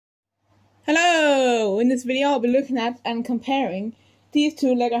in this video I'll be looking at and comparing these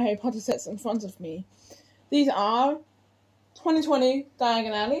two Lego Harry Potter sets in front of me. These are 2020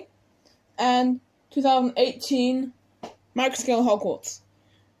 Diagon Alley and 2018 Microscale Hogwarts.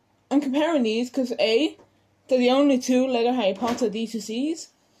 I'm comparing these because A, they're the only two Lego Harry Potter D2Cs,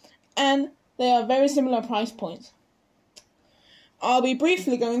 and they are very similar price points. I'll be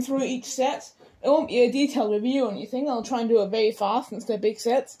briefly going through each set. It won't be a detailed review or anything. I'll try and do it very fast since they're big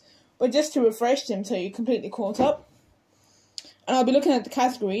sets, but just to refresh them so you're completely caught up. And I'll be looking at the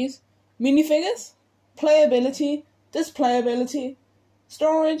categories: minifigures, playability, displayability,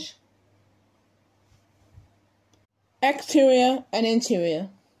 storage, exterior and interior.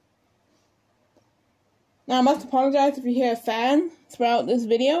 Now I must apologise if you hear a fan throughout this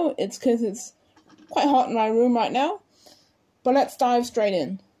video. It's because it's quite hot in my room right now. But let's dive straight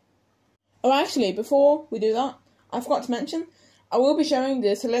in. Oh, actually, before we do that, I forgot to mention, I will be showing the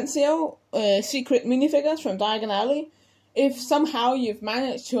Silencio secret minifigures from Diagon Alley. If somehow you've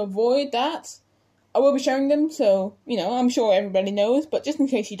managed to avoid that, I will be showing them, so, I'm sure everybody knows, but just in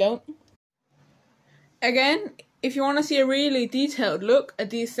case you don't. Again, if you want to see a really detailed look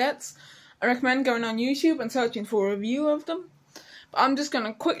at these sets, I recommend going on YouTube and searching for a review of them. But I'm just going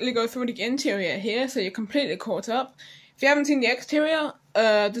to quickly go through the interior here, so you're completely caught up. If you haven't seen the exterior,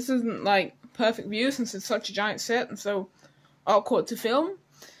 this isn't like perfect view since it's such a giant set and so awkward to film.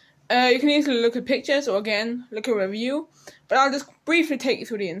 You can easily look at pictures or again look at a review, but I'll just briefly take you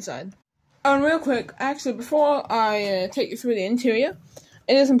through the inside. Oh, and real quick, actually before I take you through the interior,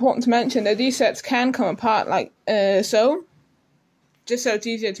 it is important to mention that these sets can come apart like so, just so it's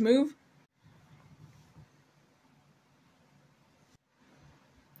easier to move.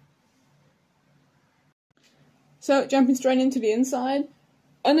 So, jumping straight into the inside,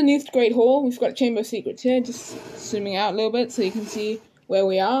 underneath the Great Hall, we've got Chamber of Secrets here, just zooming out a little bit so you can see where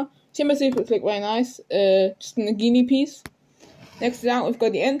we are. Chamber of Secrets look very nice, just a Nagini piece. Next to that, we've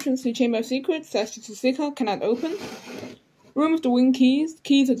got the entrance to Chamber of Secrets, that's just a sticker, cannot open. Room of the Winged Keys,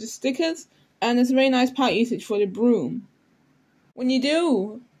 keys are just stickers, and there's a very nice part usage for the broom. When you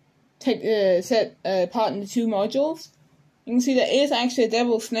do take the set apart into two modules, you can see there is actually a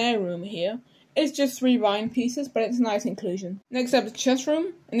Devil's Snare room here. It's just 3 rind pieces, but it's a nice inclusion. Next up is the chess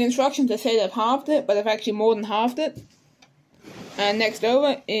room. In the instructions they say they've halved it, but they've actually more than halved it. And next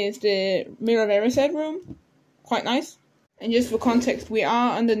over is the Mirror of Erised room. Quite nice. And just for context, we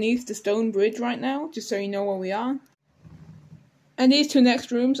are underneath the stone bridge right now, just so you know where we are. And these two next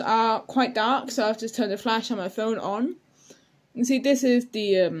rooms are quite dark, so I've just turned the flash on my phone on. You can see this is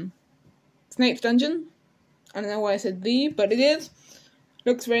the Snape's dungeon. I don't know why I said the, but it is.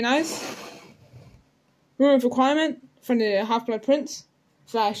 Looks very nice. Room of Requirement from the Half-Blood Prince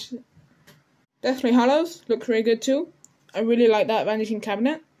 / Deathly Hallows looks very good too. I really like that vanishing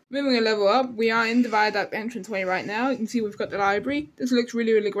cabinet. Moving a level up, we are in the viaduct entranceway right now. You can see we've got the library. This looks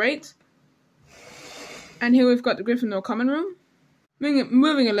really, really great. And here we've got the Gryffindor common room.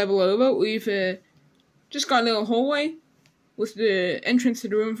 Moving a level over, we've just got a little hallway with the entrance to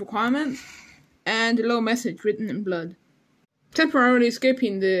the Room of Requirement and a little message written in blood. Temporarily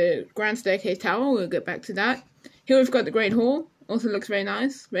skipping the Grand Staircase Tower, we'll get back to that. Here we've got the Great Hall, also looks very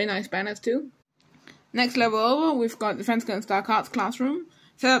nice banners too. Next level over, we've got the Defense Against Dark Arts classroom,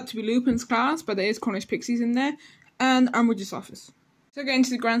 set up to be Lupin's class, but there is Cornish Pixies in there, and Umbridge's office. So getting to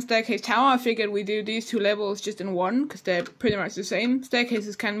the Grand Staircase Tower, I figured we do these two levels just in one, because they're pretty much the same.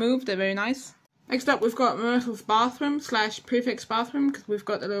 Staircases can move, they're very nice. Next up we've got Myrtle's bathroom / Prefect's bathroom, because we've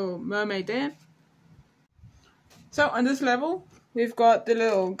got the little mermaid there. So on this level, we've got the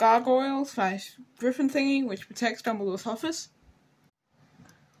little gargoyle / griffin thingy, which protects Dumbledore's office.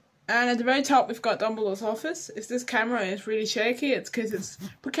 And at the very top, we've got Dumbledore's office. If this camera is really shaky, it's because it's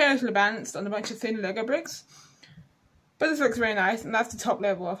precariously balanced on a bunch of thin Lego bricks. But this looks very nice, and that's the top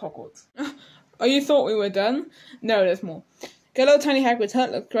level of Hogwarts. Oh, you thought we were done? No, there's more. Got a little tiny Hagrid's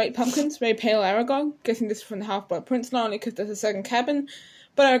hut, looks great. Pumpkins, very pale Aragog. Guessing this is from the Half-Blood Prince, not only because there's a second cabin,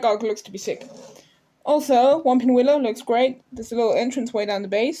 but Aragog looks to be sick. Also, Whomping Willow looks great. There's a little entrance way down the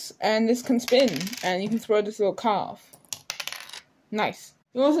base, and this can spin, and you can throw this little car off. Nice.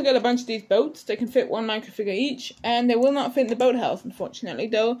 You also get a bunch of these boats. They can fit 1 microfigure each, and they will not fit in the boathouse, unfortunately,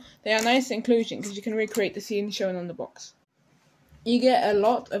 though they are nice inclusion because you can recreate the scene shown on the box. You get a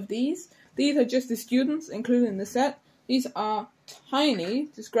lot of these. These are just the students included in the set. These are tiny,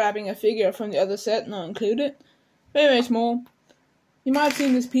 just grabbing a figure from the other set, not included. Very, very small. You might have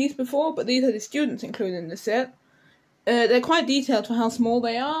seen this piece before, but these are the students included in the set. They're quite detailed for how small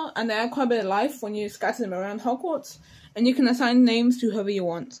they are, and they have quite a bit of life when you scatter them around Hogwarts, and you can assign names to whoever you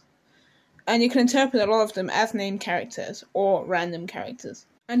want. And you can interpret a lot of them as named characters, or random characters.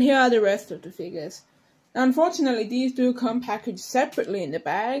 And here are the rest of the figures. Now, unfortunately, these do come packaged separately in the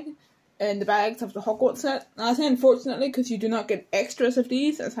bags of the Hogwarts set. And I say unfortunately because you do not get extras of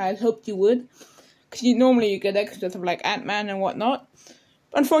these, as I had hoped you would. Because normally you get extras of like Ant-Man and whatnot.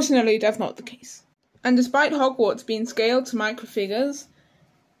 But unfortunately, that's not the case. And despite Hogwarts being scaled to microfigures,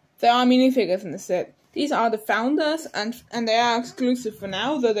 there are minifigures in the set. These are the founders, and they are exclusive for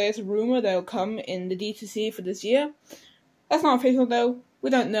now, though there's a rumor they'll come in the D2C for this year. That's not official though. We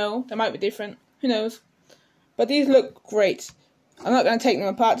don't know. They might be different. Who knows? But these look great. I'm not going to take them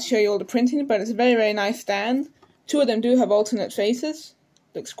apart to show you all the printing, but it's a very, very nice stand. 2 of them do have alternate faces.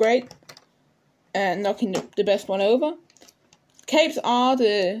 Looks great. And knocking the best one over. Capes are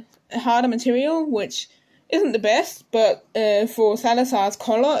the harder material, which isn't the best, but for Salazar's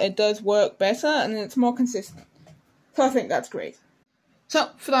colour, it does work better, and it's more consistent. So I think that's great. So,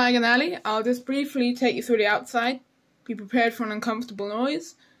 for Diagon Alley, I'll just briefly take you through the outside. Be prepared for an uncomfortable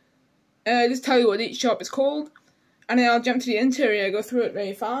noise. Just tell you what each shop is called, and then I'll jump to the interior, go through it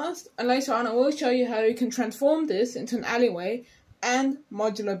very fast, and later on I will show you how you can transform this into an alleyway and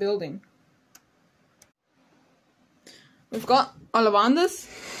modular building. We've got Ollivanders,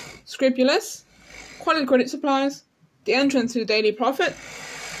 Scrupulous, Quality Credit Supplies, the entrance to the Daily Prophet,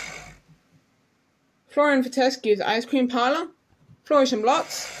 Florian Fortescue's Ice Cream Parlour, Flourish and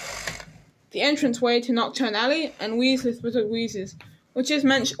Blots, the entranceway to Nocturne Alley, and Weasley's Wizard Wheezes, which is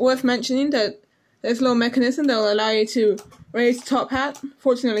worth mentioning that there's a little mechanism that will allow you to raise the top hat.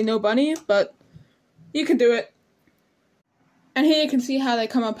 Fortunately, no bunny, but you can do it. And here you can see how they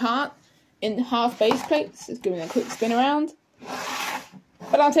come apart in half base plates. Just giving it a quick spin around.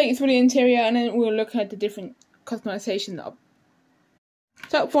 But I'll take you through the interior and then we'll look at the different customization knob.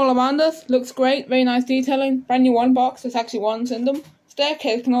 So, for Ollivanders, looks great, very nice detailing. Brand new one box, there's actually ones in them.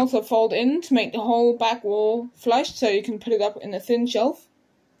 Staircase can also fold in to make the whole back wall flush, so you can put it up in a thin shelf.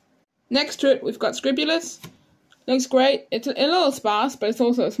 Next to it, we've got Scrupulous. Looks great. It's a little sparse, but it's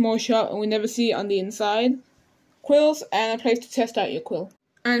also a small shop and we never see it on the inside. Quills and a place to test out your quill.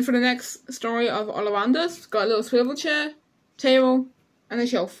 And for the next story of Ollivanders, it's got a little swivel chair, table, and a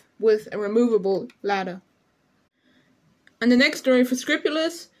shelf with a removable ladder. And the next story for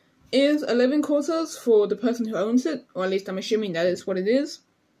Scrupulous is a living quarters for the person who owns it, or at least I'm assuming that is what it is.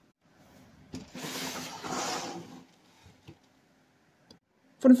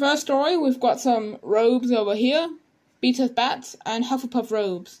 For the first story, we've got some robes over here, Beater's Bats, and Hufflepuff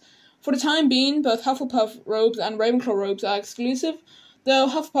robes. For the time being, both Hufflepuff robes and Ravenclaw robes are exclusive, though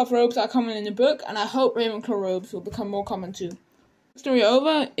Hufflepuff robes are common in the book, and I hope Ravenclaw robes will become more common too. Story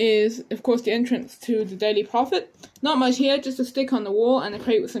over is, of course, the entrance to the Daily Prophet. Not much here, just a stick on the wall and a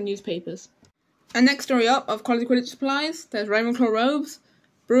crate with some newspapers. And next story up of Quality Quidditch Supplies, there's Ravenclaw robes,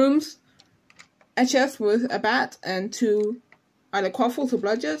 brooms, a chest with a bat and 2 either quaffles or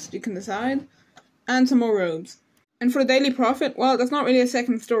bludgers, you can decide, and some more robes. And for the Daily Prophet, well, there's not really a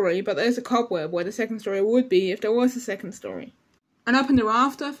second story, but there's a cobweb where the second story would be if there was a second story. And up in the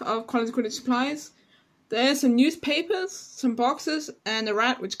rafter of Quality Quidditch Supplies, there's some newspapers, some boxes, and a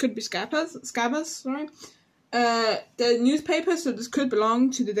rat, which could be scabbers. The newspapers, so this could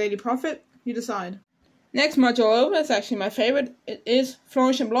belong to the Daily Prophet. You decide. Next module over is actually my favourite. It is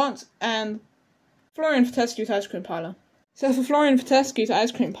Flourish and Blots and Florian Fortescue's Ice Cream Parlour. So for Florian Fortescue's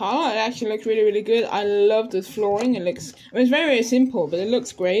Ice Cream Parlour, it actually looks really, really good. I love this flooring. It's very, very simple, but it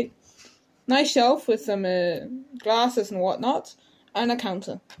looks great. Nice shelf with some glasses and whatnot, and a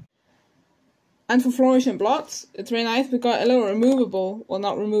counter. And for Flourish and Blots, it's very nice. We've got a little removable, well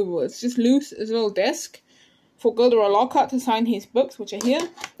not removable, it's just loose, it's a little desk for Gilderoy Lockhart to sign his books, which are here.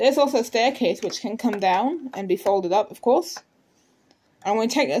 There's also a staircase which can come down and be folded up, of course. And when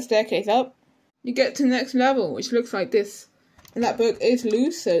you take that staircase up, you get to the next level, which looks like this. And that book is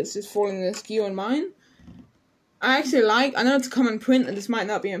loose, so it's just falling askew on mine. I know it's a common print and this might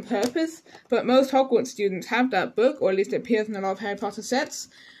not be on purpose, but most Hogwarts students have that book, or at least it appears in a lot of Harry Potter sets.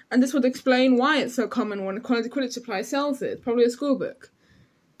 And this would explain why it's so common when Quality Quidditch Supply sells it. It's probably a school book.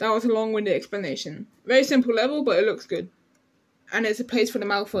 That was a long-winded explanation. Very simple level, but it looks good. And it's a place for the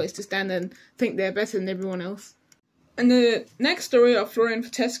Malfoys to stand and think they're better than everyone else. And the next story of Florian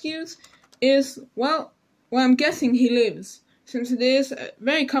Fortescue's is, well, where I'm guessing he lives. Since it is a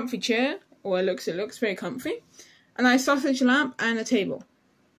very comfy chair, or it looks very comfy. A nice sausage lamp and a table.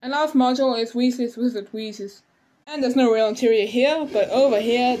 And last module is Weasley's Wizard Wheezes. And there's no real interior here, but over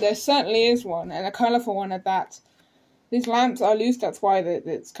here there certainly is one, and a colourful one at that. These lamps are loose, that's why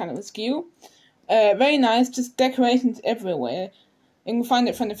it's kind of askew. Very nice, just decorations everywhere. You can find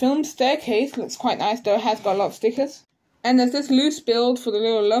it from the film. Staircase looks quite nice though, it has got a lot of stickers. And there's this loose build for the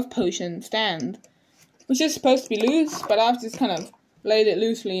little love potion stand, which is supposed to be loose, but I've just kind of laid it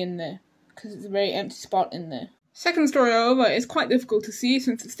loosely in there. because it's a very empty spot in there. Second story over is quite difficult to see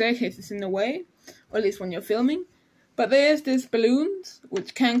since the staircase is in the way, or at least when you're filming. But there's these balloons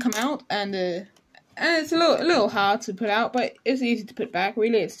which can come out, and it's a little hard to put out, but it's easy to put back.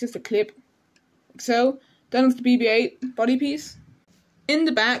 Really, it's just a clip. So, done with the BB-8 body piece. In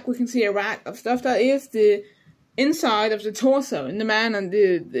the back, we can see a rack of stuff that is the inside of the torso, and the man and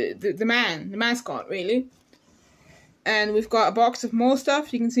the mascot, really. And we've got a box of more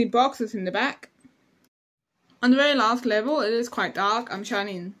stuff. You can see boxes in the back. On the very last level, it is quite dark. I'm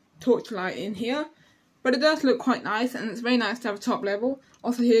shining torchlight in here. But it does look quite nice, and it's very nice to have a top level.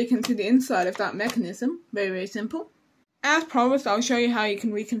 Also here you can see the inside of that mechanism. Very, very simple. As promised, I'll show you how you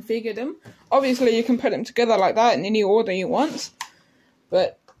can reconfigure them. Obviously, you can put them together like that in any order you want.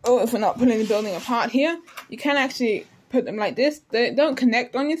 But, if we're not pulling the building apart here, you can actually put them like this. They don't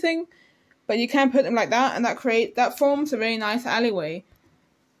connect on anything, but you can put them like that, and that forms a very nice alleyway.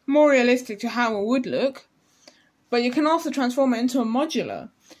 More realistic to how it would look. But you can also transform it into a modular.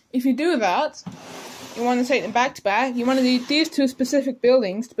 If you do that, you want to take them back to back. You want to need these two specific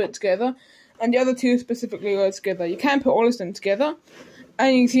buildings to put together, and the other two specifically go together. You can put all of them together,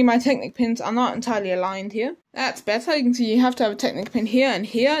 and you can see my Technic pins are not entirely aligned here. That's better. You can see you have to have a Technic pin here and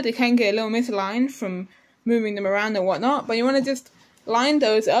here. They can get a little misaligned from moving them around and whatnot, but you want to just line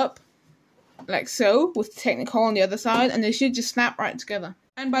those up like so, with the Technic hole on the other side, and they should just snap right together.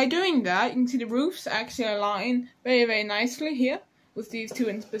 And by doing that, you can see the roofs actually align very, very nicely here, with these two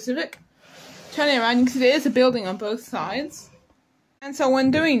in specific. Turning around, you can see there is a building on both sides. And so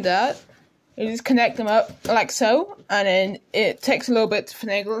when doing that, you just connect them up like so, and then it takes a little bit of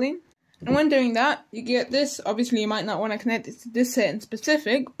finagling. And when doing that, you get this. Obviously, you might not want to connect it to this set in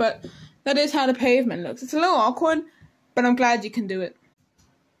specific, but that is how the pavement looks. It's a little awkward, but I'm glad you can do it.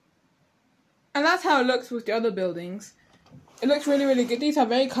 And that's how it looks with the other buildings. It looks really, really good. These are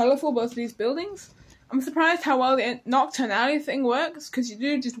very colourful, both of these buildings. I'm surprised how well the Nocturne Alley thing works, because you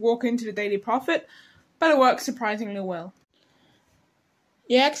do just walk into the Daily Prophet, but it works surprisingly well.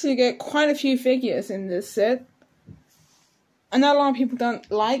 You actually get quite a few figures in this set. I know a lot of people don't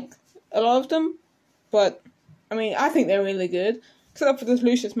like a lot of them, but, I mean, I think they're really good. Except for this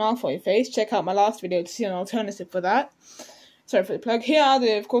Lucius Malfoy face. Check out my last video to see an alternative for that. Sorry for the plug. Here are,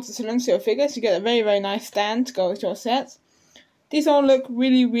 of course, the Silencio figures. You get a very, very nice stand to go with your set. These all look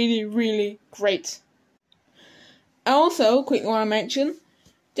really, really, really great. I also quickly want to mention,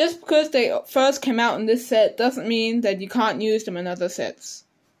 just because they first came out in this set doesn't mean that you can't use them in other sets.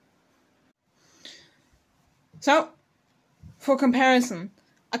 So, for comparison,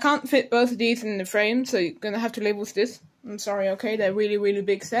 I can't fit both of these in the frame, so you're going to have to live with this. I'm sorry, okay, they're really, really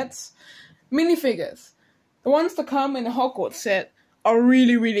big sets. Minifigures. The ones that come in the Hogwarts set are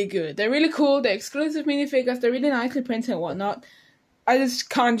really, really good. They're really cool, they're exclusive minifigures, they're really nicely printed and whatnot. I just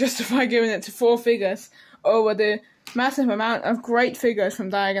can't justify giving it to 4 figures over the massive amount of great figures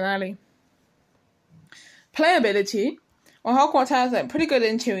from Diagon Alley. Playability. Well, Hogwarts has a pretty good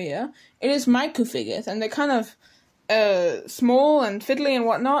interior. It is micro figures, and they're kind of small and fiddly and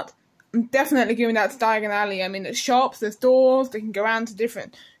whatnot. I'm definitely giving that to Diagon Alley. I mean, there's shops, there's doors, they can go around to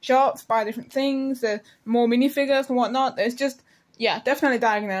different shops, buy different things, there's more minifigures and whatnot. There's just, yeah, definitely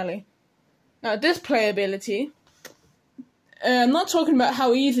Diagon Alley. Now, displayability. I'm not talking about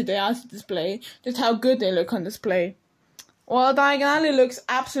how easy they are to display, just how good they look on display. Well, Diagon Alley looks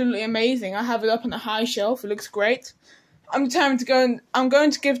absolutely amazing. I have it up on a high shelf. It looks great. I'm determined to go, and I'm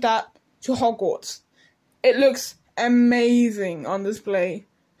going to give that to Hogwarts. It looks amazing on display.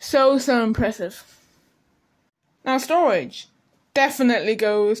 So impressive. Now, storage definitely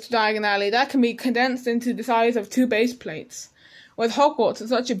goes to Diagon Alley. That can be condensed into the size of 2 base plates. With Hogwarts, it's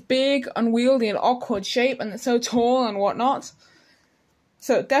such a big, unwieldy, and awkward shape, and it's so tall and whatnot.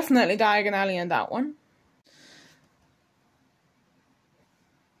 So definitely Diagon Alley on that one.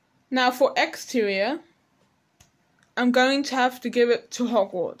 Now for exterior, I'm going to have to give it to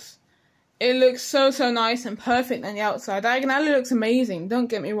Hogwarts. It looks so nice and perfect on the outside. Diagon Alley looks amazing, don't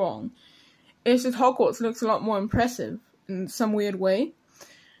get me wrong. It's just Hogwarts looks a lot more impressive in some weird way.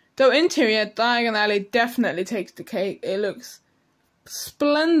 Though interior, Diagon Alley definitely takes the cake. It looks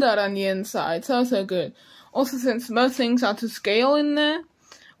splendid on the inside, so good. Also, since most things are to scale in there,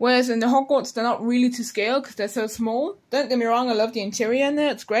 whereas in the Hogwarts they're not really to scale because they're so small. Don't get me wrong, I love the interior in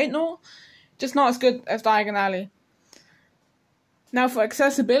there, it's great and all, just not as good as Diagon Alley. Now for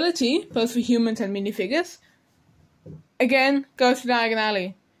accessibility, both for humans and minifigures, again, go to Diagon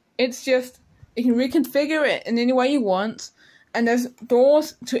Alley. It's just, you can reconfigure it in any way you want, and there's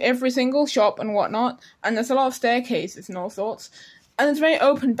doors to every single shop and whatnot, and there's a lot of staircases and all sorts. And it's very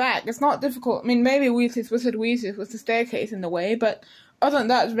open back. It's not difficult. I mean, maybe Weasley's Wizard Weasley was the staircase in the way, but other than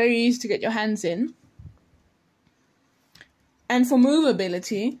that, it's very easy to get your hands in. And for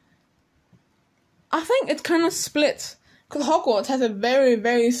movability, I think it's kind of split. Because Hogwarts has a very,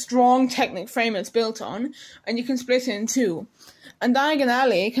 very strong Technic frame it's built on, and you can split it in 2. And Diagon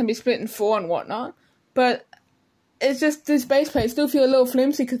Alley can be split in 4 and whatnot, but it's just this base plates still feel a little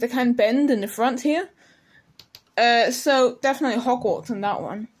flimsy because they can't bend in the front here. So definitely Hogwarts on that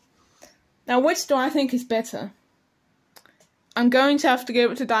one. Now, which do I think is better? I'm going to have to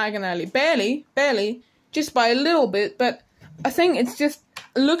give it to Diagon Alley. Barely, just by a little bit, but I think it's just,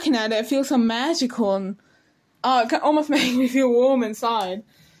 looking at it, it feels so magical and it can almost make me feel warm inside.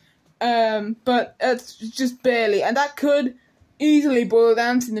 But it's just barely. And that could easily boil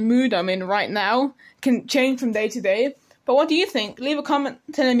down to the mood I'm in right now. Can change from day to day. But what do you think? Leave a comment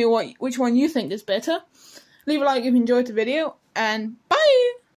telling me which one you think is better. Leave a like if you enjoyed the video. And bye!